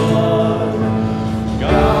in one.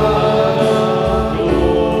 God of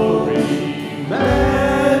glory,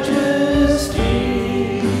 majesty,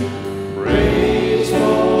 praise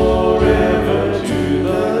forever to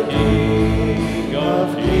the King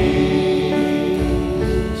of Kings.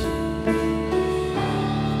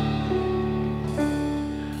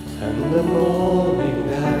 And the morning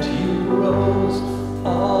that you rose,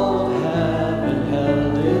 all of heaven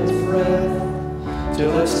held its breath,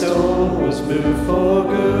 till a stone was moved for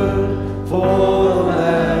good, for the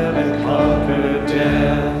Lamb and conquered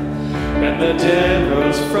death. And the dead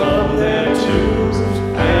rose from their tombs,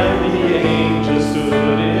 and the angels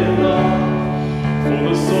stood in awe, for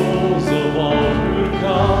the souls of all who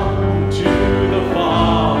come to the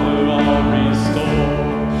Father are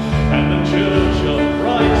restored. And the church of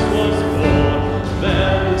Christ was born,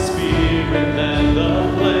 then the Spirit, then the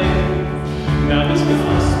flame. Now this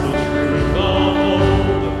gospel truth of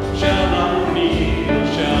old shall not need,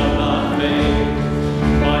 shall not fade.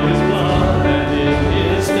 By his blood and in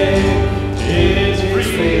his name is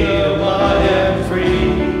freedom I am free.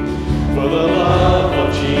 For the love of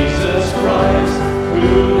Jesus Christ,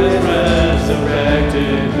 who has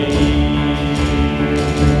resurrected me.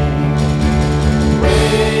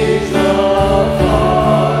 Praise the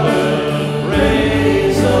Father,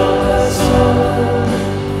 praise the Son,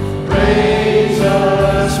 praise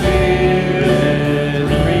the Spirit,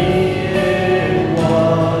 three in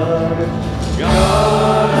one.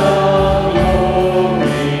 God of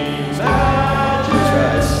glory, majesty,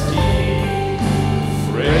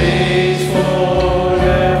 praise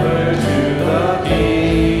forever to the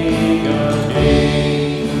King of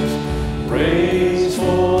Kings. Praise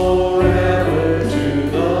forever to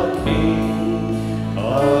the King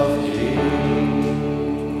of Kings.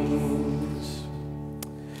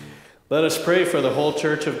 Let us pray for the whole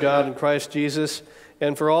church of God in Christ Jesus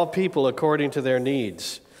and for all people according to their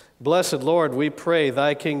needs. Blessed Lord, we pray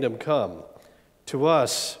thy kingdom come to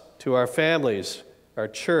us, to our families, our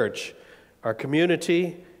church, our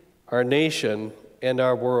community, our nation, and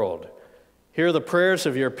our world. Hear the prayers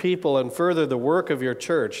of your people and further the work of your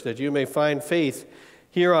church, that you may find faith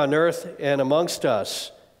here on earth and amongst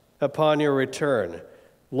us upon your return.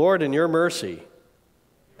 Lord, in your mercy,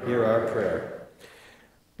 hear our prayer.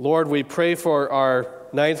 Lord, we pray for our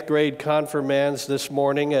 9th grade confirmands this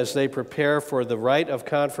morning as they prepare for the rite of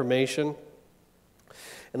confirmation.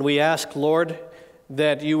 And we ask, Lord,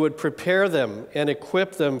 that you would prepare them and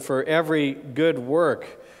equip them for every good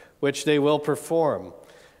work which they will perform.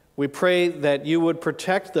 We pray that you would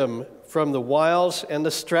protect them from the wiles and the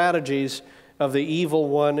strategies of the evil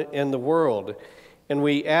one in the world. And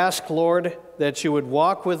we ask, Lord, that you would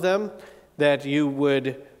walk with them, that you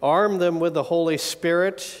would arm them with the Holy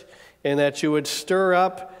Spirit, and that you would stir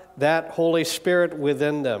up that Holy Spirit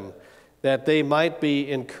within them, that they might be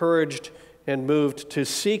encouraged and moved to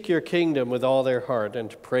seek your kingdom with all their heart and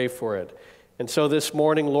to pray for it. And so this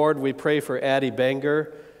morning, Lord, we pray for Addie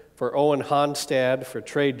Banger, for Owen Honstad, for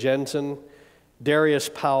Trey Jensen, Darius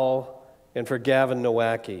Powell, and for Gavin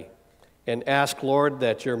Nowacki. And ask, Lord,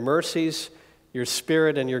 that your mercies, your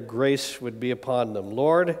spirit, and your grace would be upon them.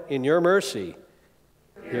 Lord, in your mercy,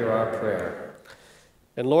 hear our prayer.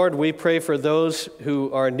 And Lord, we pray for those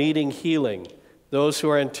who are needing healing, those who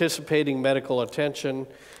are anticipating medical attention,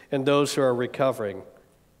 and those who are recovering.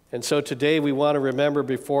 And so today we want to remember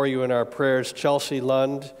before you in our prayers Chelsea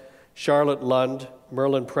Lund, Charlotte Lund,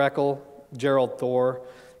 Merlin Preckle, Gerald Thor,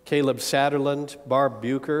 Caleb Satterland, Barb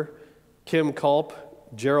Bucher, Kim Culp,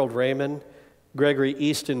 Gerald Raymond, Gregory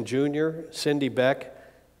Easton Jr., Cindy Beck,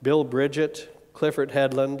 Bill Bridget, Clifford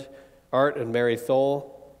Headland, Art and Mary Thole,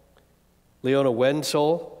 Leona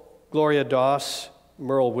Wenzel, Gloria Doss,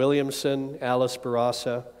 Merle Williamson, Alice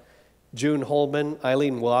Barassa, June Holman,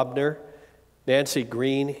 Eileen Wabner, Nancy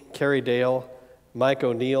Green, Carrie Dale, Mike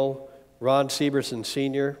O'Neill, Ron Severson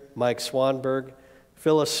Sr., Mike Swanberg,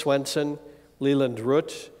 Phyllis Swenson, Leland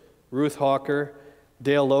Root, Ruth Hawker,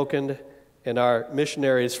 Dale Lokend, and our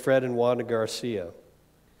missionaries Fred and Wanda Garcia.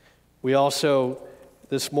 We also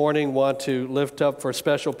this morning want to lift up for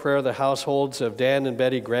special prayer the households of Dan and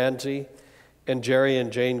Betty Granzi and Jerry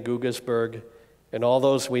and Jane Gugesberg and all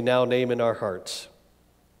those we now name in our hearts.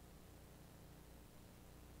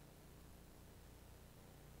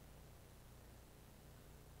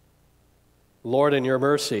 Lord, in your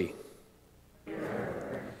mercy,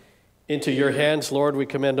 into your hands, Lord, we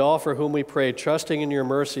commend all for whom we pray, trusting in your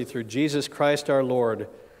mercy through Jesus Christ our Lord,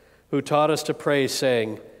 who taught us to pray,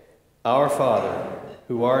 saying, Our Father,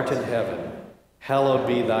 who art in heaven, hallowed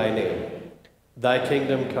be thy name. Thy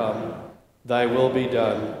kingdom come, thy will be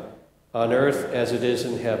done, on earth as it is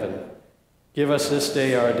in heaven. Give us this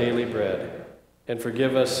day our daily bread, and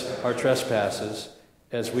forgive us our trespasses,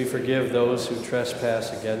 as we forgive those who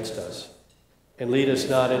trespass against us. And lead us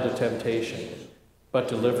not into temptation, but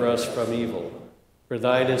deliver us from evil. For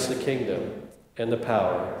thine is the kingdom, and the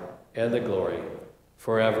power, and the glory,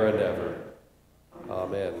 forever and ever.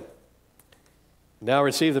 Amen. Now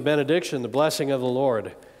receive the benediction, the blessing of the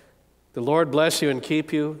Lord. The Lord bless you and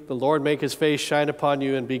keep you. The Lord make his face shine upon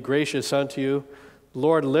you and be gracious unto you. The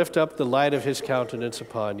Lord lift up the light of his countenance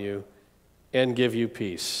upon you and give you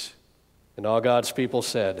peace. And all God's people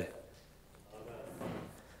said,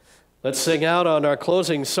 Let's sing out on our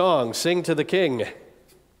closing song, Sing to the King.